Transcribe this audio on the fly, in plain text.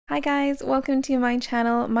Hi guys, welcome to my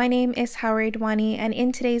channel. My name is Hawa Ridhwani, and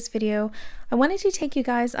in today's video I wanted to take you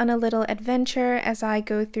guys on a little adventure as I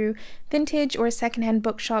go through vintage or secondhand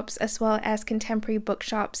bookshops as well as contemporary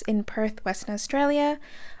bookshops in Perth, Western Australia.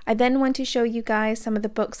 I then want to show you guys some of the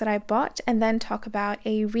books that I bought and then talk about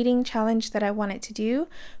a reading challenge that I wanted to do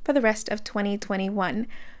for the rest of 2021.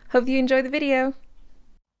 Hope you enjoy the video!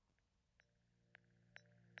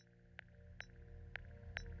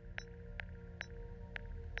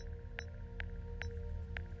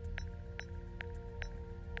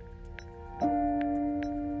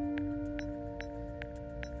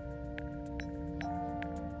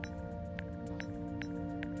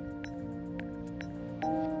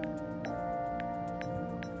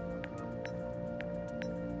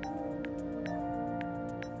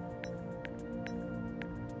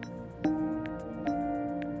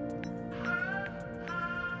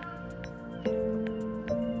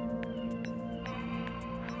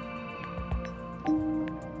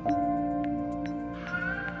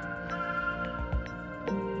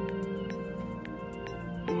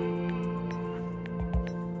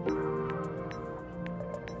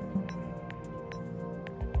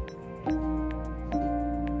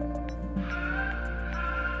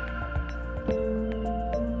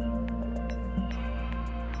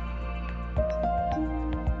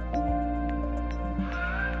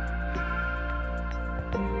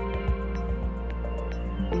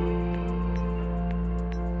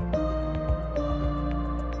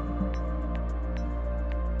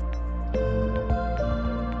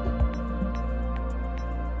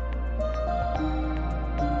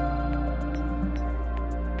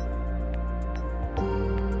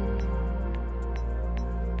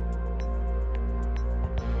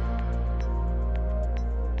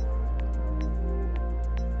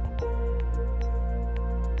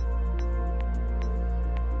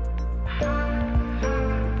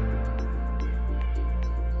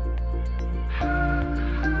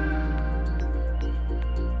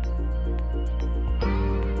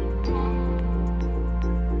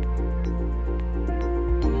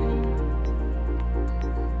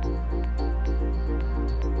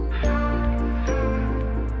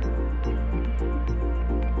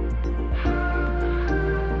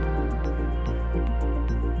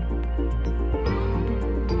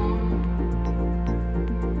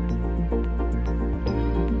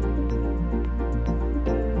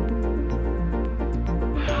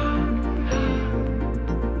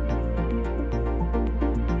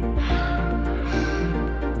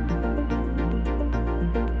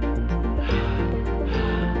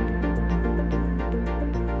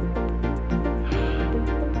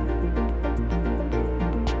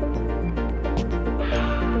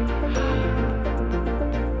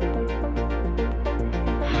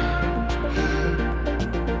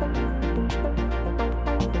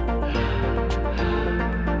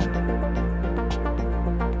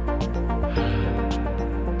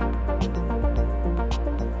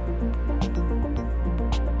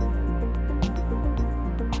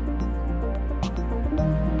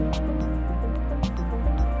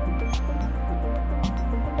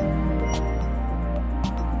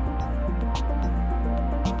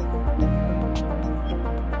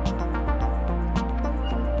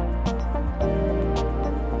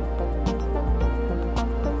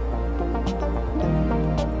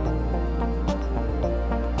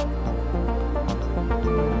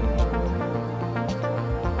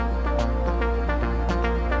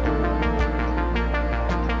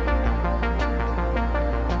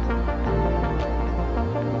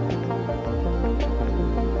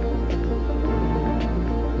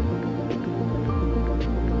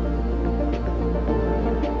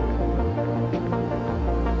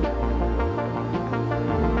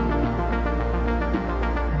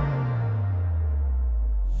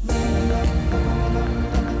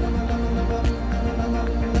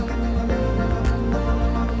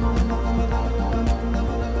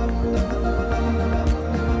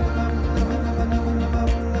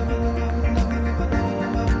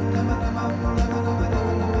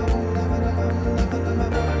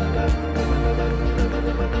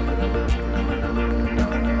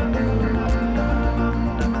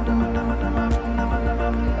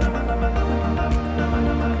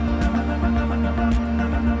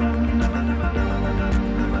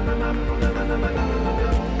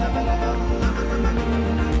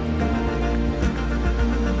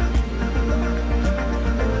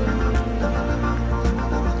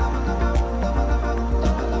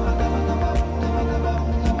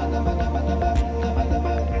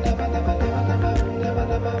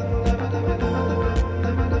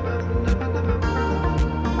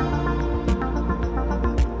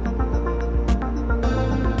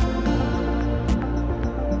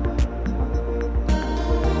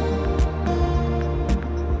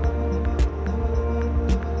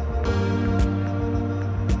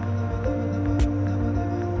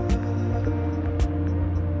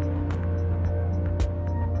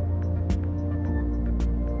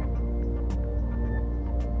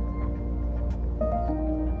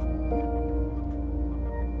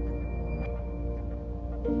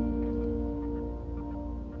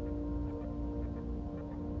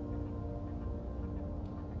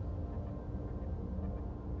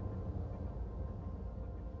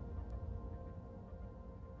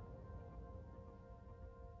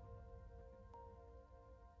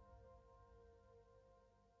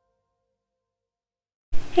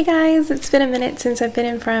 Hey guys, it's been a minute since I've been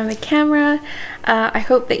in front of the camera. I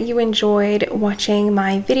hope that you enjoyed watching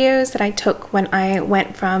my videos that I took when I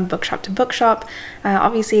went from bookshop to bookshop.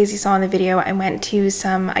 Obviously, as you saw in the video, I went to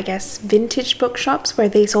some, I guess, vintage bookshops where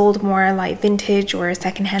they sold more like vintage or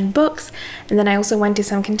secondhand books. And then I also went to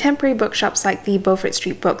some contemporary bookshops like the Beaufort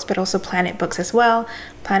Street Books, but also Planet Books as well.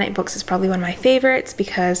 Planet Books is probably one of my favorites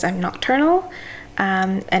because I'm nocturnal,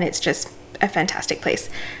 and it's just a fantastic place.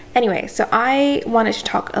 Anyway, so I wanted to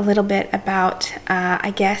talk a little bit about,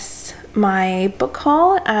 I guess, my book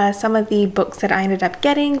haul, some of the books that I ended up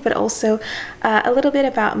getting, but also a little bit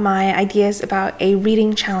about my ideas about a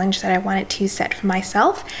reading challenge that I wanted to set for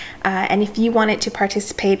myself. And if you wanted to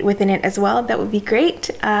participate within it as well, that would be great.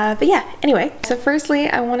 But yeah, anyway. So firstly,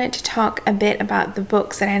 I wanted to talk a bit about the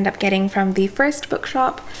books that I ended up getting from the first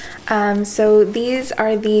bookshop. So these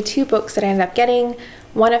are the two books that I ended up getting.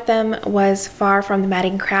 One of them was Far from the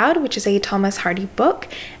Madding Crowd, which is a Thomas Hardy book,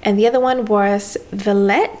 and the other one was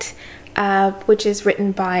Villette, which is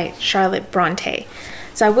written by Charlotte Bronte.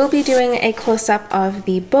 So I will be doing a close-up of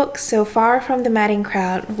the book. So Far from the Madding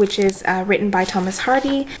Crowd, which is written by Thomas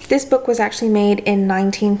Hardy. This book was actually made in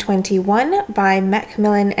 1921 by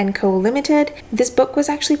Macmillan & Co. Limited. This book was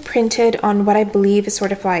actually printed on what I believe is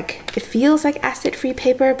sort of like, it feels like acid-free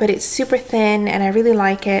paper, but it's super thin and I really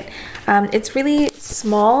like it. It's really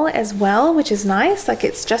small as well, which is nice. Like,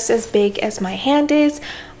 it's just as big as my hand is.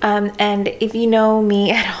 And if you know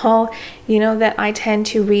me at all, you know that I tend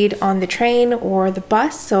to read on the train or the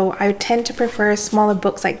bus, so I tend to prefer smaller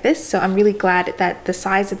books like this, so I'm really glad that the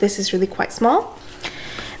size of this is really quite small.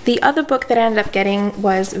 The other book that I ended up getting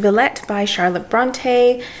was Villette by Charlotte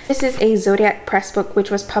Bronte. This is a Zodiac Press book which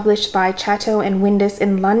was published by Chatto and Windus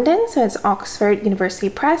in London, so it's Oxford University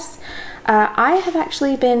Press. I have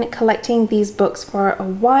actually been collecting these books for a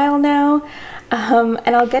while now.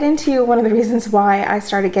 And I'll get into one of the reasons why I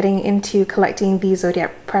started getting into collecting the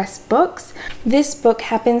Zodiac Press books. This book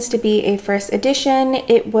happens to be a first edition.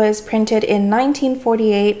 It was printed in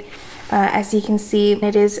 1948. As you can see,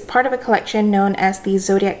 it is part of a collection known as the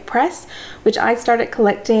Zodiac Press, which I started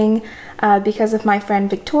collecting because of my friend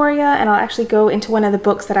Victoria, and I'll actually go into one of the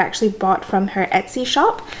books that I actually bought from her Etsy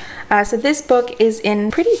shop. So this book is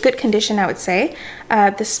in pretty good condition, I would say.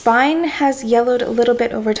 The spine has yellowed a little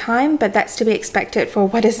bit over time, but that's to be expected for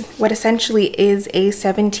what essentially is a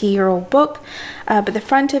 70-year-old book. But the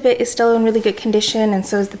front of it is still in really good condition, and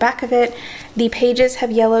so is the back of it. The pages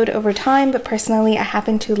have yellowed over time, but personally I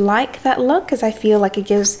happen to like that look because I feel like it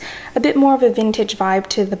gives a bit more of a vintage vibe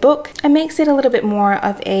to the book and makes it a little bit more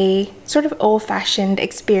of a sort of old-fashioned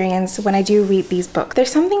experience when I do read these books.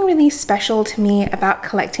 There's something really special to me about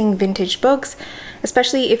collecting vintage books,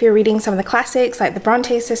 especially if you're reading some of the classics like the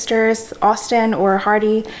Bronte sisters, Austen, or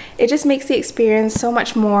Hardy. It just makes the experience so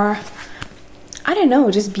much more, I don't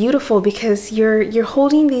know, just beautiful, because you're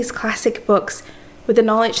holding these classic books with the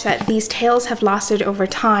knowledge that these tales have lasted over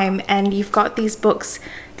time, and you've got these books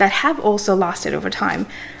that have also lasted over time.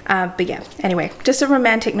 But yeah, anyway, just a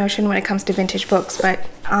romantic notion when it comes to vintage books, but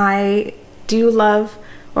I do love,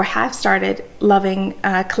 or have started loving,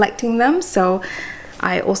 collecting them. So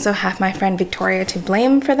I also have my friend Victoria to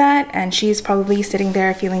blame for that, and she's probably sitting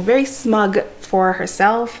there feeling very smug for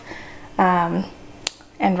herself, and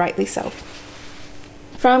rightly so.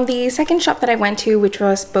 From the second shop that I went to, which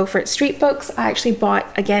was Beaufort Street Books, I actually bought,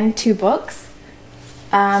 again, two books.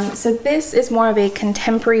 So this is more of a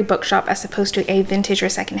contemporary bookshop as opposed to a vintage or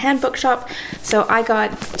secondhand bookshop. So I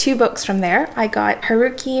got two books from there. I got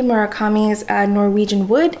Haruki Murakami's Norwegian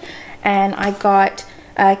Wood, and I got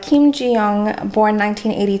Kim Ji-young, born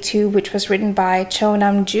 1982, which was written by Cho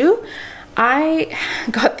Nam-ju. I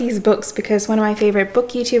got these books because one of my favorite book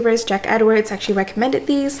YouTubers, Jack Edwards, actually recommended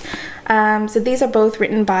these. So these are both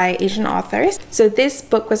written by Asian authors. So this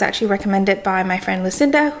book was actually recommended by my friend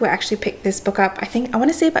Lucinda, who actually picked this book up, I want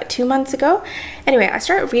to say about 2 months ago. Anyway, I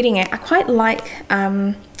started reading it. I quite like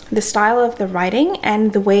the style of the writing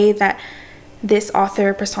and the way that this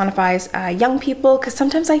author personifies young people, because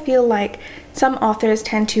sometimes I feel like some authors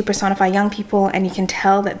tend to personify young people and you can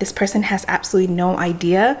tell that this person has absolutely no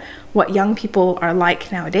idea what young people are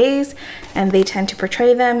like nowadays, and they tend to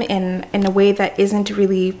portray them in a way that isn't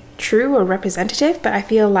really true or representative. But I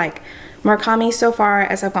feel like Murakami, so far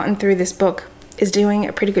as I've gotten through this book, is doing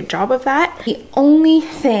a pretty good job of that. The only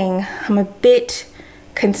thing I'm a bit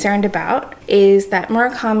concerned about is that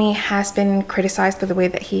Murakami has been criticized for the way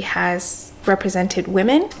that he has represented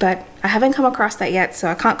women, but I haven't come across that yet, so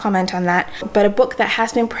I can't comment on that. But a book that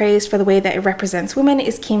has been praised for the way that it represents women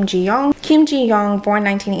is Kim Ji-young. Kim Ji-young, born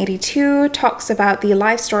 1982, talks about the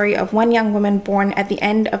life story of one young woman born at the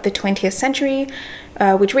end of the 20th century,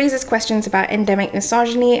 which raises questions about endemic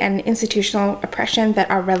misogyny and institutional oppression that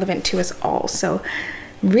are relevant to us all. So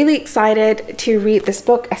I'm really excited to read this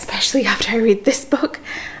book, especially after I read this book,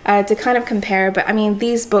 to kind of compare. But I mean,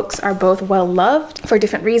 these books are both well loved for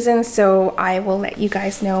different reasons, so I will let you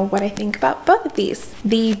guys know what I think about both of these.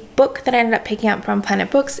 The book that I ended up picking up from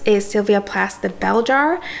Planet Books is Sylvia Plath's The Bell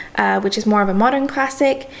Jar, which is more of a modern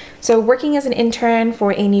classic. So working as an intern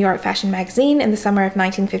for a New York fashion magazine in the summer of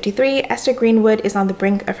 1953, Esther Greenwood is on the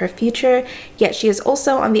brink of her future, yet she is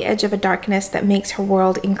also on the edge of a darkness that makes her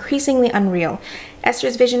world increasingly unreal.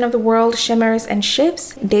 Esther's vision of the world shimmers and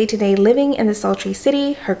shifts, day-to-day living in the sultry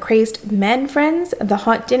city, her crazed men friends, the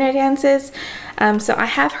hot dinner dances. So I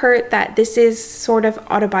have heard that this is sort of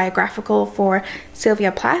autobiographical for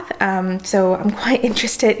Sylvia Plath, so I'm quite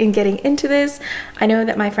interested in getting into this. I know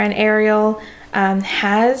that my friend Ariel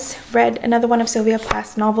has read another one of Sylvia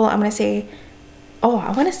Plath's novel. I want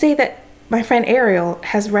to say that my friend Ariel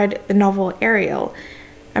has read the novel Ariel.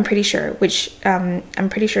 I'm pretty sure, which I'm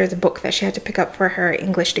pretty sure is a book that she had to pick up for her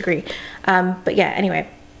English degree. But yeah, anyway,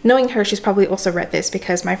 knowing her, she's probably also read this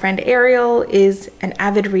because my friend Ariel is an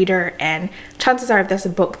avid reader, and chances are if there's a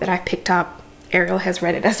book that I've picked up, Ariel has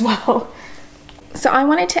read it as well. So I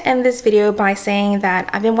wanted to end this video by saying that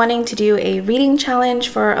I've been wanting to do a reading challenge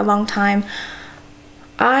for a long time.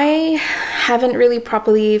 I haven't really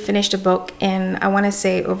properly finished a book in, I want to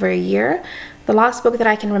say, over a year. The last book that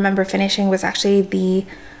I can remember finishing was actually the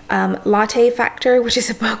Latte Factor, which is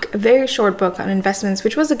a very short book on investments,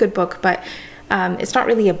 which was a good book, but it's not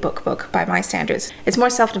really a book by my standards. It's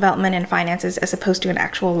more self-development and finances as opposed to an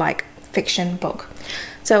actual like fiction book.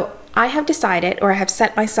 So I have decided, or I have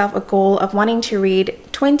set myself a goal of wanting to read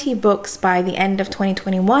 20 books by the end of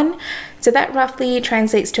 2021. So that roughly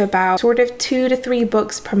translates to about sort of 2 to 3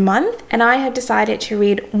 books per month. And I have decided to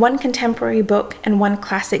read one contemporary book and one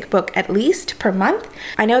classic book at least per month.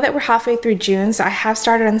 I know that we're halfway through June, so I have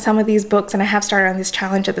started on some of these books and I have started on this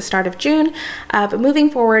challenge at the start of June. But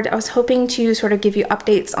moving forward, I was hoping to sort of give you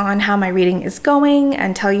updates on how my reading is going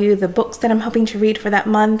and tell you the books that I'm hoping to read for that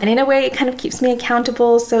month. And in a way, it kind of keeps me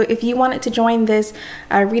accountable. So if you wanted to join this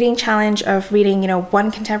reading challenge of reading,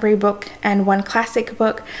 one contemporary book and one classic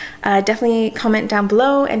book, definitely comment down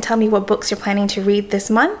below and tell me what books you're planning to read this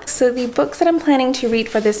month. So the books that I'm planning to read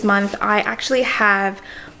for this month, I actually have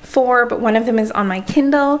 4, but one of them is on my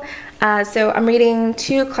Kindle. So I'm reading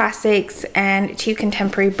 2 classics and 2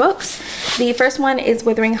 contemporary books. The first one is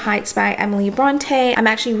Wuthering Heights by Emily Bronte. I'm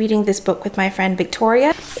actually reading this book with my friend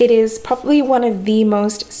Victoria. It is probably one of the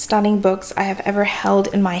most stunning books I have ever held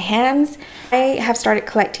in my hands. I have started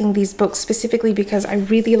collecting these books specifically because I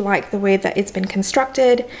really like the way that it's been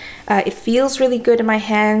constructed. It feels really good in my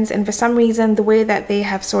hands, and for some reason the way that they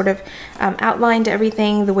have sort of outlined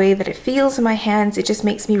everything, the way that it feels in my hands, it just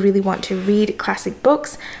makes me really want to read classic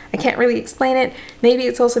books. I can't really explain it. Maybe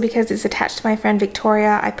it's also because it's attached to my friend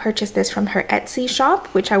Victoria. I purchased this from her Etsy shop,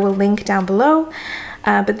 which I will link down below.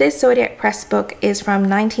 But this Zodiac Press book is from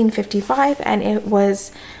 1955 and it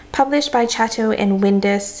was published by Chatto and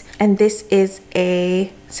Windus, and this is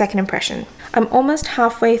a second impression. I'm almost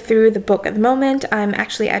halfway through the book at the moment. I'm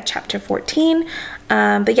actually at chapter 14.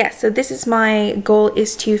 But yeah, so this is my goal,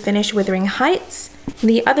 is to finish Wuthering Heights.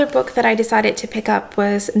 The other book that I decided to pick up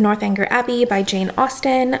was Northanger Abbey by Jane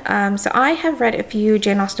Austen. So I have read a few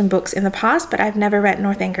Jane Austen books in the past, but I've never read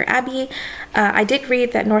Northanger Abbey. I did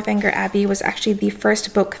read that Northanger Abbey was actually the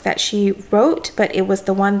first book that she wrote, but it was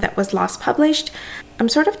the one that was last published. I'm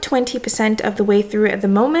sort of 20% of the way through at the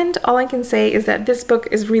moment. All I can say is that this book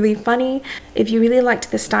is really funny. If you really liked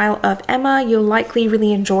the style of Emma, you'll likely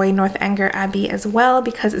really enjoy Northanger Abbey as well,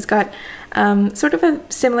 because it's got sort of a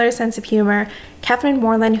similar sense of humor. Catherine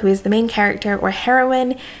Morland, who is the main character or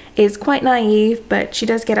heroine, is quite naive, but she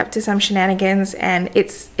does get up to some shenanigans, and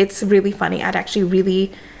it's really funny. I'd actually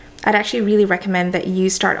really recommend that you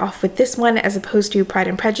start off with this one as opposed to Pride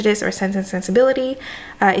and Prejudice or Sense and Sensibility.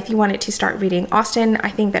 If you wanted to start reading Austen, I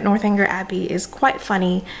think that Northanger Abbey is quite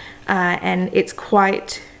funny, and it's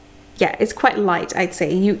quite light, I'd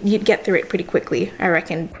say. You'd get through it pretty quickly, I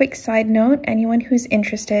reckon. Quick side note, anyone who's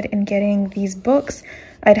interested in getting these books,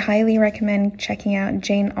 I'd highly recommend checking out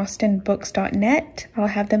janeaustenbooks.net. I'll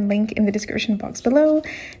have them linked in the description box below,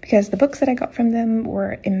 because the books that I got from them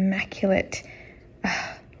were immaculate.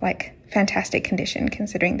 Like fantastic condition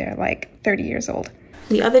considering they're like 30 years old.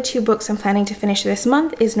 The other 2 books I'm planning to finish this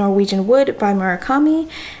month is Norwegian Wood by Murakami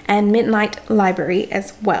and Midnight Library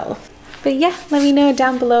as well. But yeah, let me know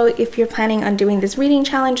down below if you're planning on doing this reading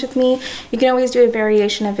challenge with me. You can always do a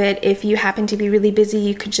variation of it. If you happen to be really busy,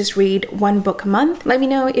 you could just read one book a month. Let me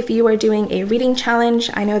know if you are doing a reading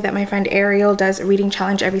challenge. I know that my friend Ariel does a reading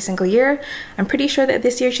challenge every single year. I'm pretty sure that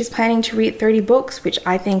this year she's planning to read 30 books, which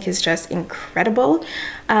I think is just incredible.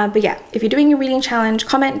 But yeah, if you're doing a reading challenge,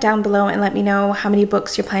 comment down below and let me know how many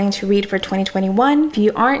books you're planning to read for 2021. If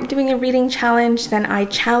you aren't doing a reading challenge, then I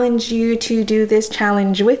challenge you to do this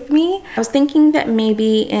challenge with me. I was thinking that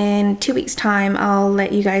maybe in 2 weeks time, I'll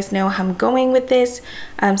let you guys know how I'm going with this.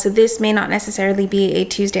 So this may not necessarily be a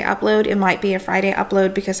Tuesday upload. It might be a Friday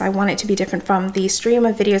upload because I want it to be different from the stream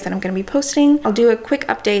of videos that I'm going to be posting. I'll do a quick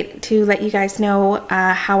update to let you guys know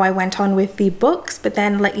how I went on with the books, but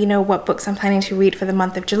then let you know what books I'm planning to read for the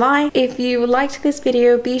month of July. If you liked this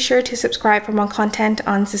video, be sure to subscribe for more content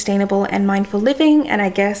on sustainable and mindful living, and I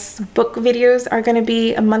guess book videos are going to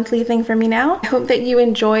be a monthly thing for me now. I hope that you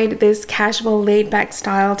enjoyed this casual laid-back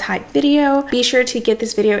style type video. Be sure to give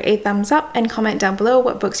this video a thumbs up and comment down below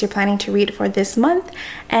what books you're planning to read for this month,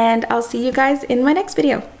 and I'll see you guys in my next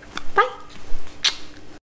video. Bye!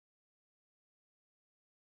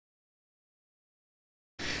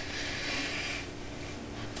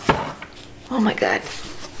 Oh my god.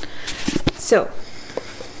 So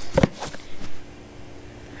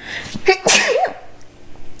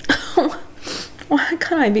why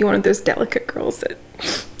can't I be one of those delicate girls that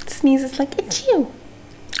sneezes like it's you?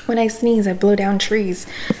 When I sneeze, I blow down trees.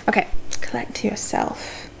 Okay, collect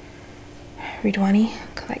yourself. Ridhwani,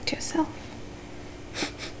 collect yourself.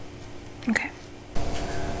 Okay.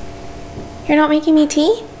 You're not making me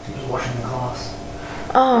tea? I'm just washing the glass.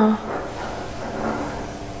 Oh.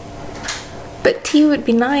 But tea would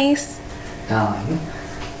be nice. Darling.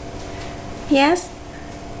 Yes?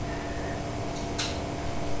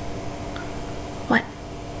 What?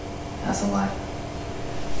 That's a light.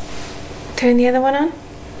 Turn the other one on?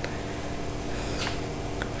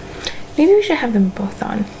 Maybe we should have them both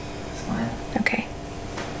on. That's fine. Okay.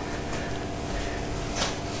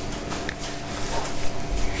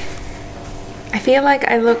 I feel like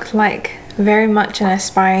I look like very much an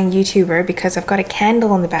aspiring YouTuber because I've got a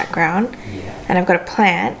candle in the background, Yeah. and I've got a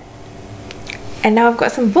plant, and now I've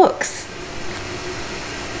got some books.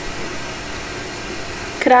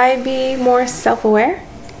 Could I be more self-aware?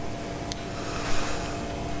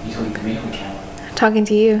 You talking to me on the camera? Talking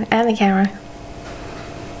to you and the camera.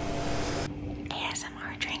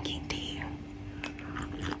 ASMR drinking tea.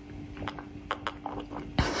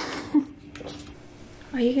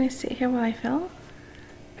 Are you gonna sit here while I film?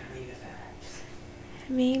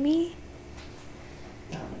 Maybe?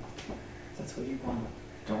 No. That's what you want.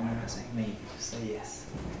 Don't worry about saying maybe, just say yes.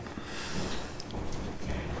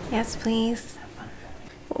 Yes, please. Have fun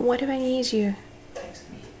filming. What if I need you? Text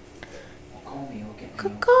me. Or call me or get me.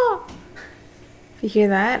 Caw-caw. If you hear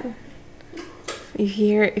that, if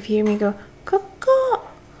you hear me go caw-caw,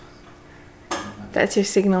 that's your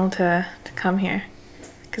signal to come here,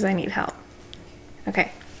 because I need help.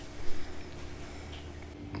 Okay.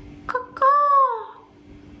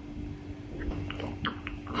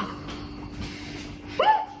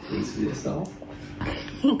 Please for yourself.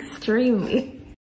 Extremely.